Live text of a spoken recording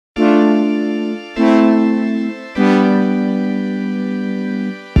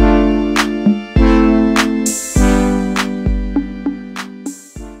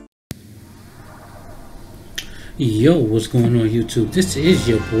Yo, what's going on YouTube? This is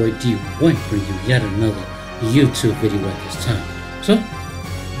your boy D1 bringing you yet another YouTube video at this time. So,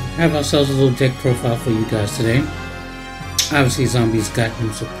 have ourselves a little deck profile for you guys today. Obviously, Zombies got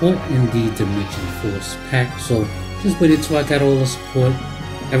new support in the Dimension Force pack, so just waited till I got all the support.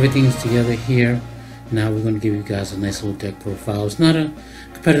 Everything's together here. Now we're going to give you guys a nice little deck profile. It's not a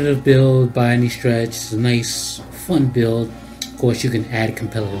competitive build by any stretch. It's a nice, fun build. Of course, you can add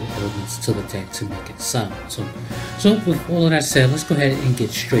competitive elements to the deck to make it solid. So with all of that said, let's go ahead and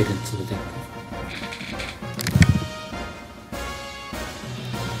get straight into the deck.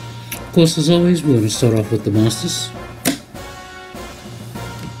 Of course, as always, we're going to start off with the monsters.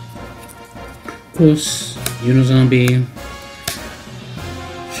 Of course, Unizombie,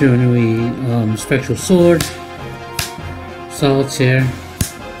 Shiranui, Spectral Sword, Solitaire,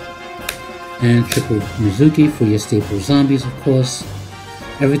 and Triple Mizuki for your staple zombies, of course.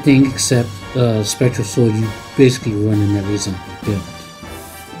 Everything except Spectral Sword you basically run in every zombie build.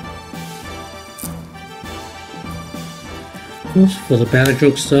 Of course, for the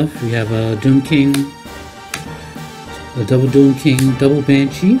Battledroke stuff, we have a Doom King, a double Doom King, double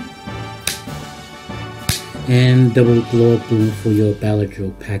Banshee, and double Glow Boom for your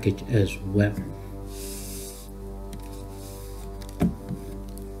Battledroke package as well.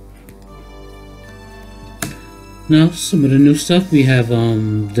 Now, some of the new stuff, we have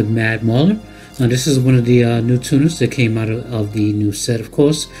the Mad Mauler. Now, this is one of the new tuners that came out of the new set, of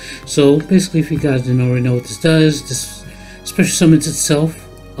course. So, basically, if you guys didn't already know what this does, this special summons itself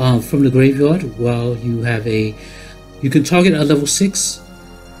from the graveyard while you have you can target a level 6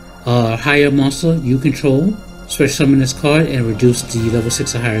 higher monster you control, special summon this card, and reduce the level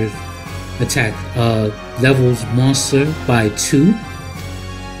 6 or higher attack levels monster by 2.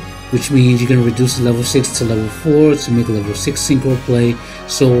 Which means you're going to reduce the level 6 to level 4 to make a level 6 synchro play,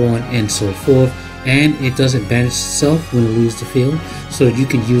 so on and so forth. And it doesn't banish itself when it leaves the field, so you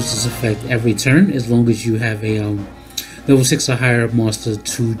can use this effect every turn as long as you have a level 6 or higher monster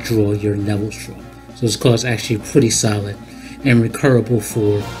to draw your levels from. So this card is actually pretty solid and recurable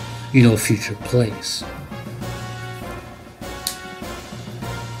for, future plays.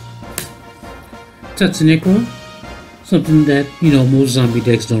 Tatsuneko. Something that, most zombie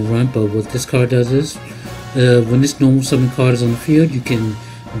decks don't run, but what this card does is, when this normal summon card is on the field, you can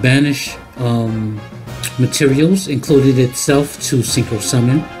banish materials, including itself, to synchro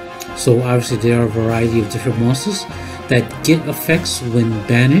summon. So obviously there are a variety of different monsters that get effects when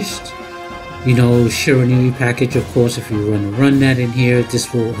banished. Shiranui package, of course, if you run that in here,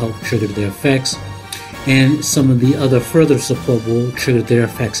 this will help trigger their effects. And some of the other further support will trigger their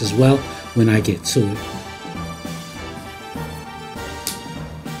effects as well when I get to it.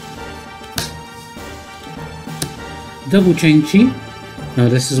 Double Chain Chi. Now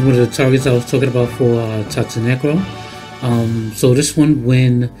this is one of the targets I was talking about for Tatsuneko. So this one,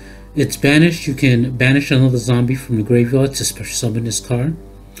 when it's banished, you can banish another zombie from the graveyard to special summon this card.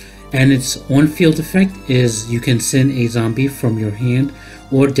 And its on-field effect is you can send a zombie from your hand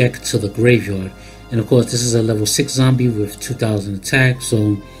or deck to the graveyard. And of course, this is a level 6 zombie with 2000 attack.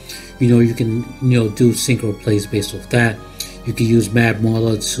 So, you can, do synchro plays based off that. You can use Mad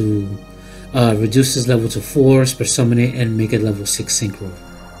Mauler to reduce this level to 4, special summon it, and make a level 6 synchro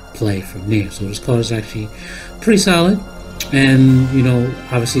play from there. So this card is actually pretty solid, and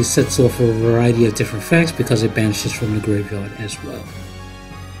obviously it sets off a variety of different effects because it banishes from the graveyard as well.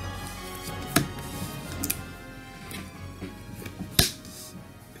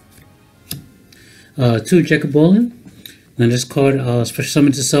 Two Jekabolin. Now this card special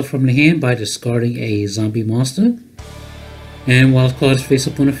summons itself from the hand by discarding a zombie monster. And while the card is face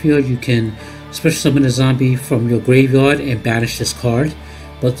up on the field, you can special summon a zombie from your graveyard and banish this card.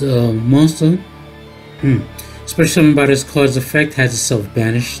 But the monster, special summon by this card's effect, has itself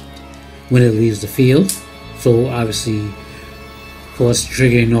banished when it leaves the field. So obviously, of course,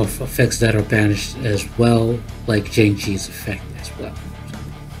 triggering off effects that are banished as well, like Genji's effect as well. So,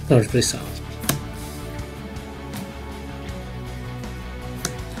 the card is pretty solid.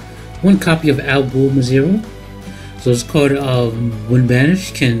 One copy of Al Ghul Mazero. So this card, when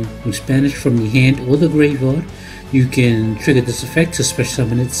banished, from the hand or the graveyard, you can trigger this effect to special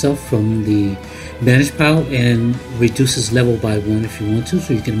summon itself from the banish pile and reduce its level by 1 if you want to.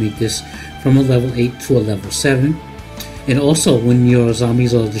 So you can make this from a level 8 to a level 7. And also, when your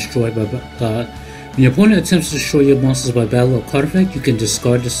zombies are destroyed by, when your opponent attempts to destroy your monsters by battle or card effect, you can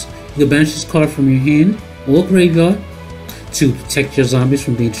discard this. You can banish this card from your hand or graveyard to protect your zombies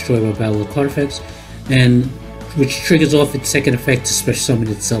from being destroyed by battle or card effects, and which triggers off its second effect to special summon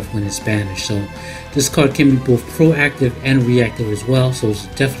itself when it's banished. So this card can be both proactive and reactive as well, so it's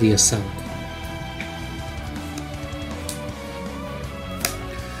definitely a solid card.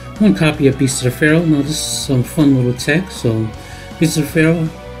 one copy of Beast of the Pharaoh. Now this is some fun little tech. So Beast of the Pharaoh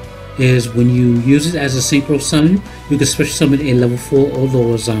is when you use it as a synchro summon, you can special summon a level 4 or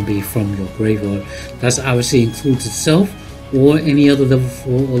lower zombie from your graveyard. That obviously includes itself or any other level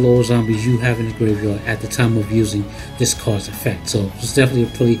 4 or lower zombies you have in the graveyard at the time of using this card's effect. So it's definitely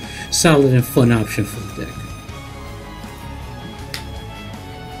a pretty solid and fun option for the deck.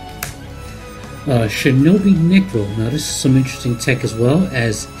 Shinobi Necro. Now this is some interesting tech as well,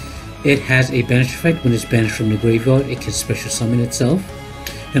 as it has a banish effect. When it's banished from the graveyard, it can special summon itself.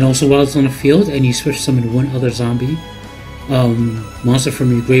 And also while it's on the field and you special summon one other zombie monster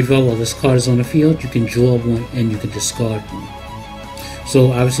from your graveyard while this card is on the field, you can draw one and you can discard one.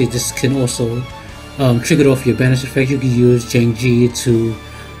 So obviously this can also trigger off your banish effect. You can use Zheng-Ji to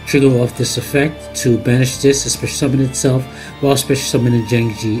trigger off this effect to banish this, to special summon itself, while special summoning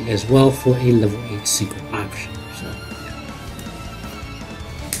Zheng-Ji as well for a level 8 synchro option. So,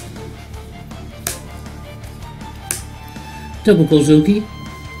 yeah. Double Gozuki.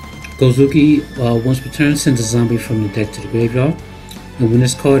 Gozuki, once per turn, sends a zombie from the deck to the graveyard. And when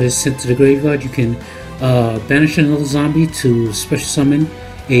this card is sent to the graveyard, you can banish another zombie to special summon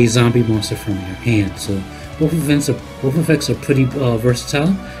a zombie monster from your hand. So both effects are pretty versatile.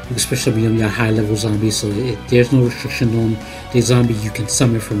 You can special summon your high level zombies, so there's no restriction on the zombie you can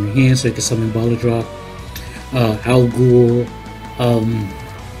summon from your hand. So you can summon Baladrop, Al Ghul,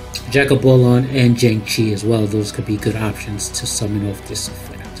 Jack-o'-Bolon, and Zheng-Ji as well. Those could be good options to summon off this effect.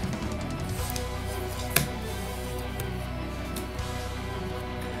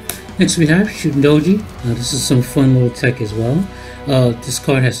 Next we have Shutendoji. Now this is some fun little tech as well. This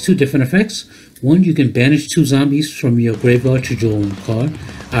card has two different effects. One, you can banish two zombies from your graveyard to draw one card.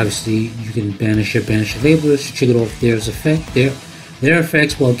 Obviously, you can banish your labelers to trigger off their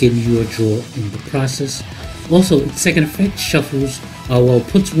effects while getting you a draw in the process. Also, its second effect shuffles,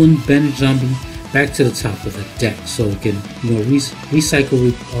 puts one banished zombie back to the top of the deck, so it can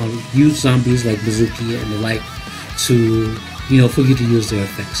recycle used zombies like Mizuki and the like to for you to use their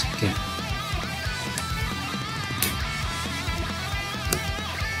effects again.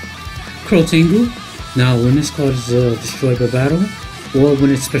 Crow Tengu. Now when this card is destroyed by battle, or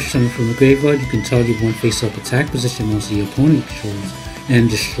when it's special summoned from the graveyard, you can target one face-up attack position monster your opponent controls and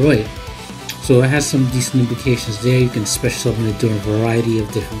destroy it. So it has some decent implications there. You can special summon it during a variety of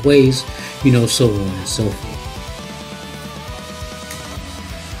different ways, so on and so forth.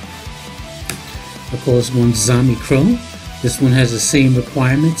 Of course, one Zombie Crow. This one has the same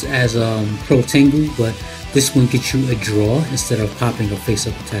requirements as Crow Tengu, but this one gets you a draw instead of popping a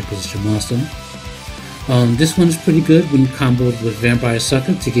face-up attack position monster. This one is pretty good when you comboed with Vampire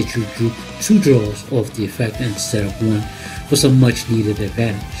Sucker to get you two draws off the effect instead of one for some much needed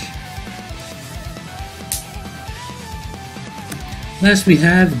advantage. Last we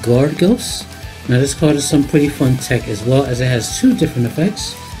have Guard Ghost. Now this card is some pretty fun tech as well, as it has two different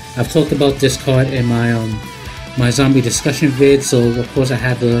effects. I've talked about this card in my zombie discussion vid, so of course I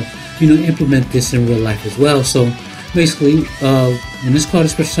had to implement this in real life as well. So basically, when this card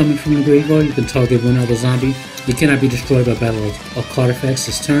is special summoned from the graveyard, you can target one other zombie. It cannot be destroyed by battle of card effects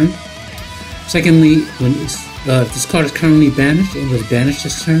this turn. Secondly, when this card is currently banished and was banished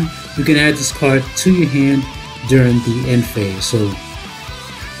this turn, you can add this card to your hand during the end phase. So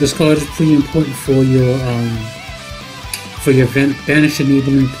this card is pretty important for your banish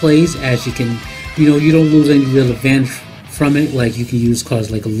enabling plays, as you can you don't lose any real advantage from it. Like you can use cards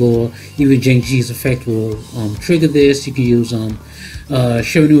like Allure, even Zheng-Ji's effect will trigger this. You can use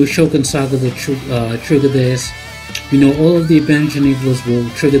Shirinu Shogun Saga to trigger this. All of the advantage enablers will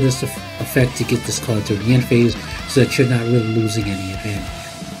trigger this effect to get this card to the end phase, so that you're not really losing any advantage.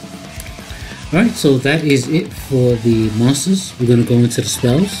 Alright, so that is it for the monsters. We're going to go into the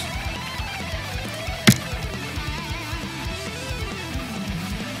spells.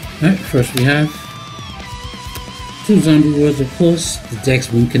 Alright, first we have two Zombie Worlds, of course. The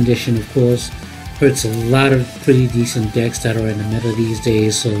deck's win condition, of course, hurts a lot of pretty decent decks that are in the meta these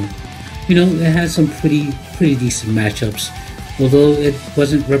days, so it has some pretty decent matchups. Although it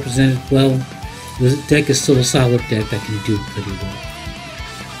wasn't represented well, the deck is still a solid deck that can do pretty well.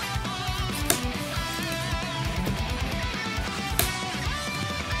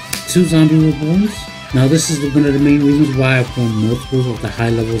 Two Zombie Reborns. Now this is one of the main reasons why I've won multiples of the high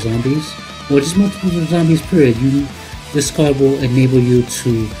level zombies, or just multiples of zombies period. This card will enable you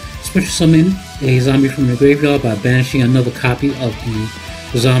to special summon a zombie from the graveyard by banishing another copy of the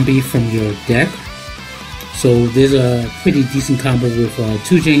zombie from your deck. So there's a pretty decent combo with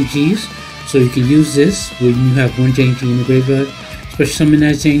two Zheng-Jis. So you can use this when you have one Zheng-Ji in the graveyard, special summon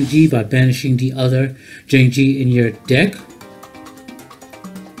that Zheng-Ji by banishing the other Zheng-Ji in your deck.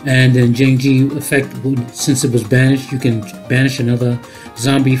 And then Genji effect, since it was banished, you can banish another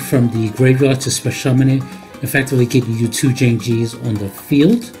zombie from the graveyard to special summon it, effectively giving you 2 Genjis on the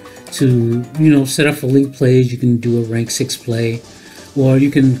field to, set up for link plays. You can do a rank 6 play, or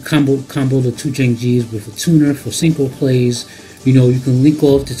you can combo the 2 Genjis with a tuner for single plays. You can link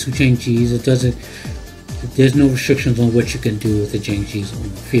off the 2 Genjis. There's no restrictions on what you can do with the Genjis on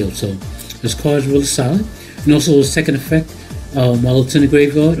the field. So this card is really solid. And also a second effect, while it's in the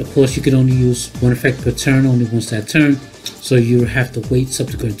graveyard, of course you can only use 1 effect per turn, only once that turn. So you have to wait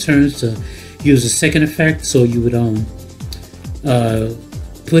subsequent turns to use the second effect. So you would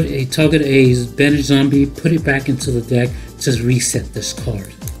target a banished zombie, put it back into the deck to reset this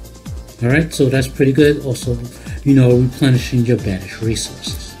card. Alright, so that's pretty good. Also, replenishing your banished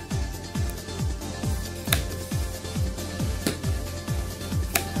resources.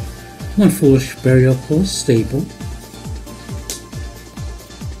 One Foolish Burial, of course, stable.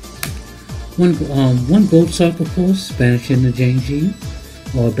 One Gold Sock, of course, banishing the Genji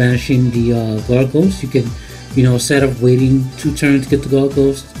or banishing the Gargoyles. You can, instead of waiting 2 turns to get the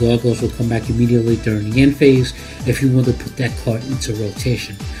Gargoyles will come back immediately during the end phase if you want to put that card into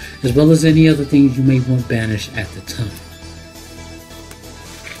rotation, as well as any other things you may want banished at the time.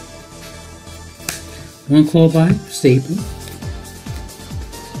 One Clawbite, stable.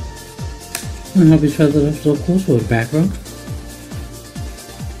 One Harpy's Feather, of course, for the back row.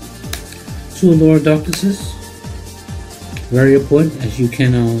 2 Allure Darknesses, very important, as you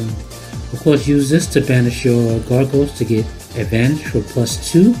can of course use this to banish your Gargoyles to get advantage for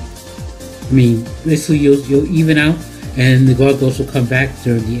 +2. Basically you'll even out, and the Gargoyles will come back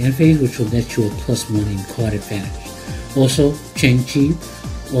during the end phase, which will net you a +1 in card advantage. Also, Chang-Chi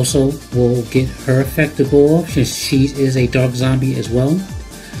also will get her effect to go off, since she is a dark zombie as well.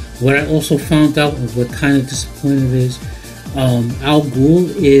 What I also found out, and what kind of disappointed is, Al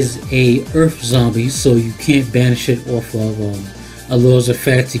Ghul is a earth zombie, so you can't banish it off of Allure's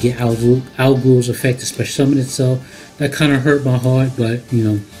effect to get Al Ghul's effect to special summon itself. That kind of hurt my heart, but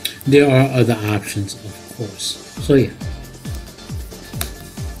there are other options, of course. So yeah.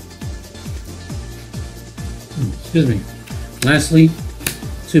 Excuse me. Lastly,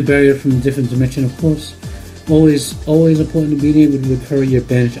 2 Barrier from a different dimension, of course. Always important to be able to recur your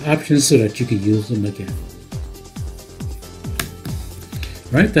banished options so that you can use them again.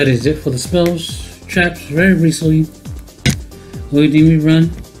 Right, that is it for the spells. Traps, very recently. Loading rerun.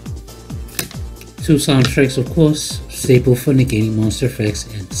 2 Solemn Strikes, of course. Staple for negating monster effects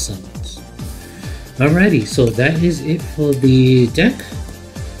and summons. Alrighty, so that is it for the deck.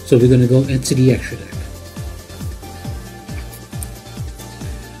 So we're going to go into the extra deck.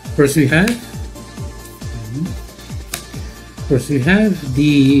 First we have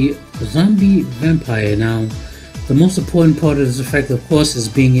the Zombie Vampire. Now, the most important part of this effect, of course, is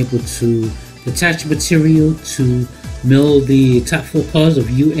being able to detach material to mill the top 4 cards of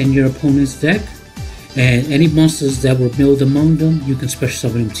you and your opponent's deck, and any monsters that were milled among them, you can special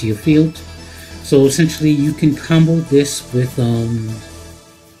summon them to your field. So essentially, you can combo this with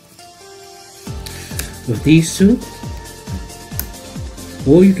these 2,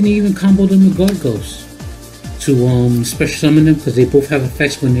 or you can even combo them with Gargoyles to special summon them, because they both have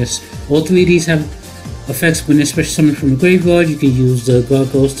effects when all 3 of these have effects when they're special summoned from the graveyard. You can use the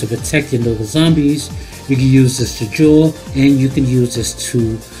Gargoyles to protect your little zombies. You can use this to draw, and you can use this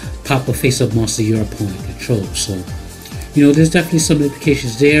to pop a face-up monster your opponent controls. So, there's definitely some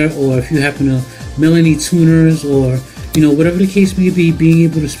implications there. Or if you happen to mill any tuners, or whatever the case may be, being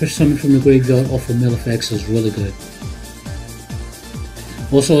able to special summon from the graveyard off of mill effects is really good.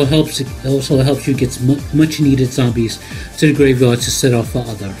 Also, it helps you get much needed zombies to the graveyard to set off for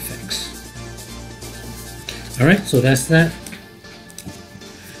other effects. Alright, so that's that.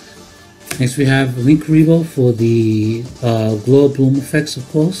 Next we have Linkuriboh for the Glow Bloom effects, of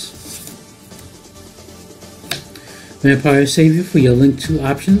course. Vampire Savior for your Link 2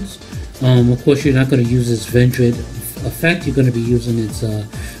 options. Of course, you're not going to use this Vendread effect. You're going to be using its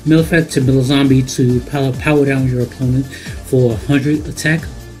mill effect to mill a zombie to power down your opponent for 100 attack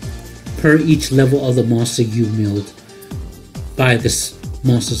per each level of the monster you milled by this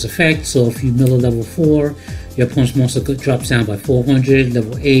monster's effect. So if you mill a level 4, your opponent's monster drops down by 400,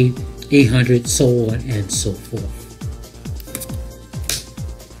 level 8, 800, so on and so forth.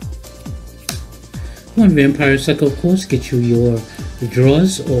 One Vampire Sucker, of course, gets you your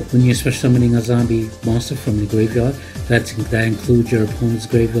draws, or when you're special summoning a zombie monster from the graveyard. That includes your opponent's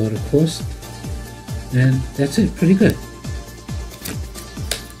graveyard, of course. And that's it, pretty good.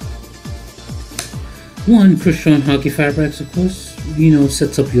 One Crystron Hockey Fabrics, of course,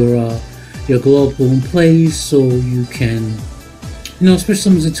 sets up your Glow Bloom plays, so you can special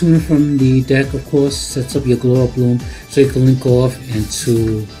summons a tuner from the deck, of course, sets up your Glow Up Bloom so you can link off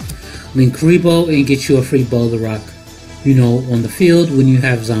into Link Rebo and get you a free Boulder Rock, on the field when you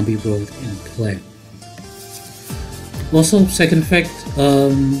have Zombie Road in play. Also, second effect,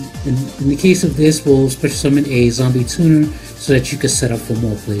 in the case of this, we'll special summon a zombie tuner so that you can set up for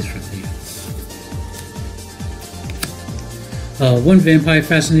more plays from there. One Vampire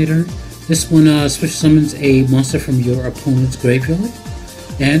Fascinator. This one special summons a monster from your opponent's graveyard,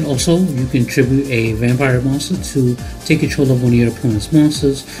 and also you can tribute a vampire monster to take control of one of your opponent's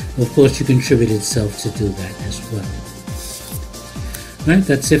monsters. Of course, you can tribute itself to do that as well. Alright,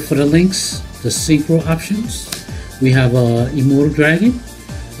 that's it for the links. The synchro options. We have Immortal Dragon,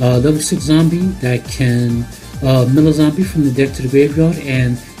 level 6 zombie that can mill a zombie from the deck to the graveyard,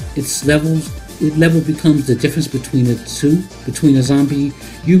 and its level becomes the difference between the two, between a zombie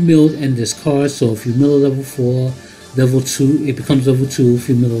you milled and this card. So if you mill a level 4, level 2, it becomes level 2. If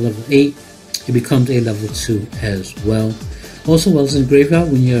you mill a level 8, it becomes a level 2 as well. Also, while it's in the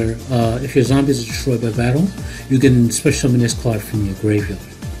graveyard, when if your zombie is destroyed by battle, you can special summon this card from your graveyard,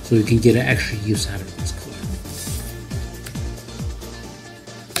 so you can get an extra use out of this card.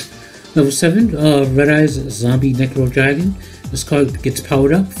 Level 7, Red Eyes Zombie Necro Dragon. This card gets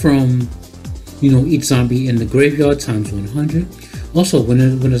powered up from each zombie in the graveyard times 100. Also, when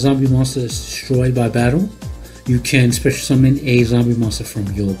a zombie monster is destroyed by battle, you can special summon a zombie monster from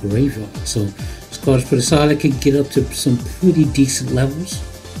your graveyard. So this card is pretty solid. It can get up to some pretty decent levels,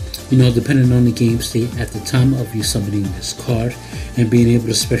 depending on the game state at the time of you summoning this card, and being able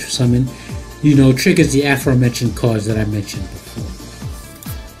to special summon, triggers the aforementioned cards that I mentioned before.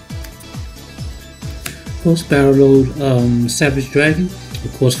 Post Barrel Load Savage Dragon,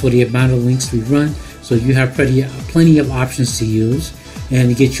 of course, for the amount of links we run, so you have plenty of options to use, and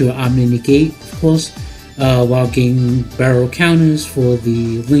to get you an Omni Negate, of course, while gaining barrel counters for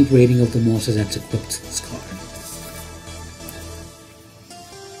the link rating of the monster that's equipped to this card.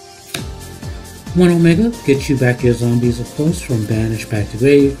 1 Omega gets you back your zombies, of course, from banish back to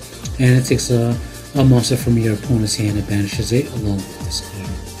grave, and it takes a monster from your opponent's hand and banishes it along with this card.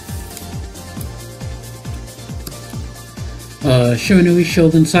 Shiranui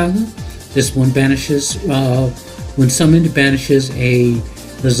Shogun Saga. This one banishes, when summoned, banishes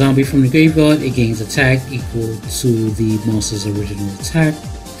the zombie from the graveyard. It gains attack equal to the monster's original attack,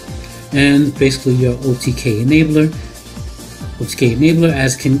 and basically your OTK enabler.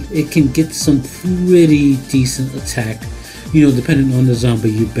 As it can get some pretty decent attack, depending on the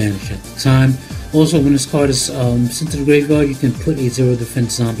zombie you banish at the time. Also, when this card is sent to the graveyard, you can put a 0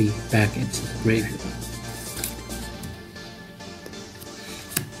 defense zombie back into the graveyard.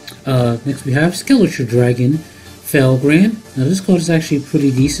 Next we have Skeletal Dragon Felgrand. Now this card is actually pretty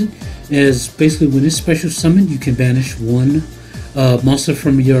decent, as basically when it's special summoned, you can banish one monster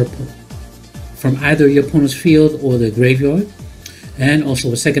from either your opponent's field or the graveyard. And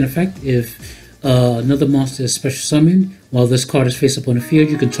also a second effect, if another monster is special summoned while this card is face up on the field,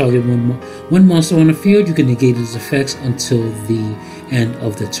 you can target one monster on the field. You can negate its effects until the end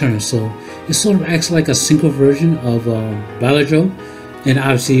of the turn. So it sort of acts like a synchro version of Baladrobe, and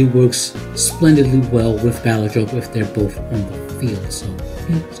obviously it works splendidly well with Baladrobe if they're both on the field. So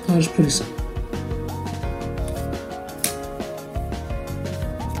yeah, this card is pretty solid.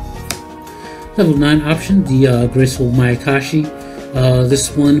 Level 9 option, the Graceful Mayakashi.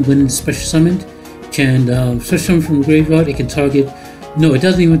 This one, when special summoned, can special summon from the graveyard. It can target. No, it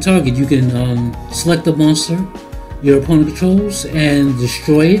doesn't even target. You can select the monster your opponent controls and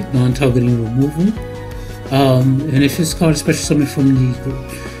destroy it, non-targeting removal. And if this card is special summoned from the,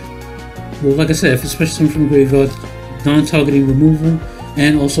 well, like I said, if it's special summoned from the graveyard, non-targeting removal,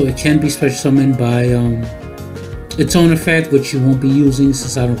 and also it can be special summoned by its own effect, which you won't be using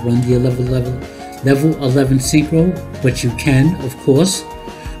since I don't run the level 11 synchro, but you can, of course.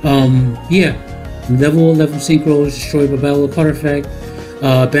 Yeah, level 11 synchro is destroyed by battle card effect,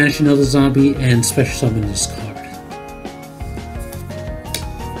 banish another zombie, and special summon this card.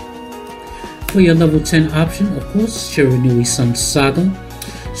 For your level 10 option, of course, Shiranui Sun Saga.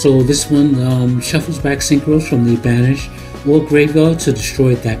 So this one shuffles back synchros from the banish or graveyard to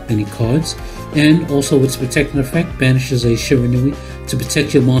destroy that many cards, and also its protecting effect banishes a Shiranui to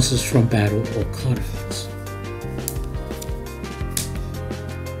protect your monsters from battle or card effects.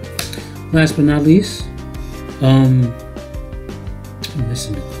 Last but not least, I'm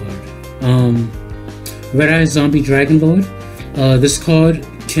missing the card. Red Eye Zombie Dragon Lord. This card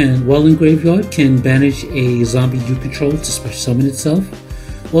can, while in graveyard, can banish a zombie you control to special summon itself.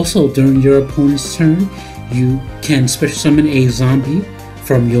 Also, during your opponent's turn, you can special summon a zombie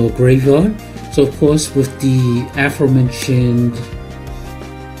from your graveyard. So of course, with the aforementioned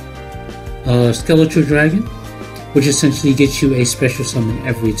Skeletal Dragon, which essentially gets you a special summon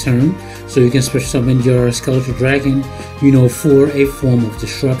every turn. So you can special summon your Skeletal Dragon, for a form of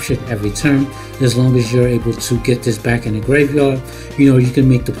disruption every turn. As long as you're able to get this back in the graveyard, you can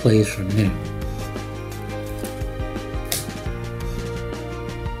make the plays from there.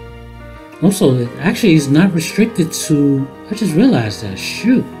 Also, it actually is not restricted to, I just realized that,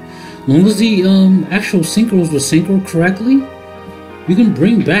 shoot. As long as the actual synchros were synchro correctly, you can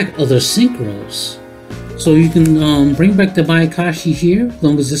bring back other synchros. So you can bring back the Mayakashi here. As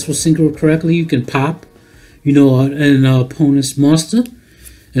long as this was synchro correctly, you can pop, an opponent's monster.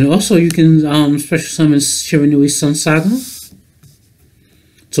 And also you can special summon Shiranui Sun Saga.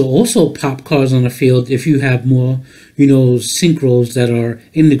 So also pop cards on the field if you have more, synchros that are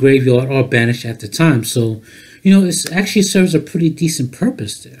in the graveyard or banished at the time. So, it actually serves a pretty decent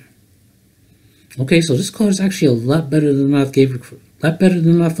purpose there. Okay, so this card is actually a lot better than I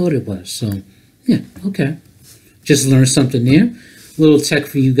thought it was. So, yeah, okay. Just learned something there. Little tech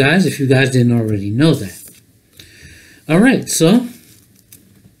for you guys if you guys didn't already know that. All right, so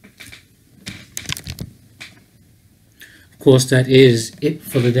of course, that is it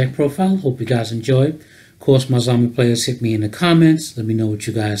for the deck profile. Hope you guys enjoyed. Of course, my zombie players, hit me in the comments. Let me know what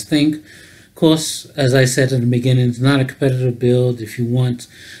you guys think. Of course, as I said in the beginning, it's not a competitive build. If you want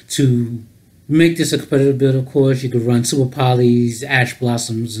to make this a competitive build, of course, you could run Super Polys, Ash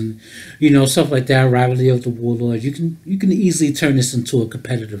Blossoms, and stuff like that. Rivalry of the Warlord. You can easily turn this into a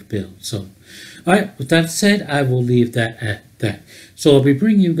competitive build. So, all right. With that said, I will leave that at that. So I'll be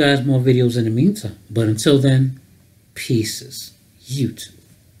bringing you guys more videos in the meantime. But until then, pieces. YouTube.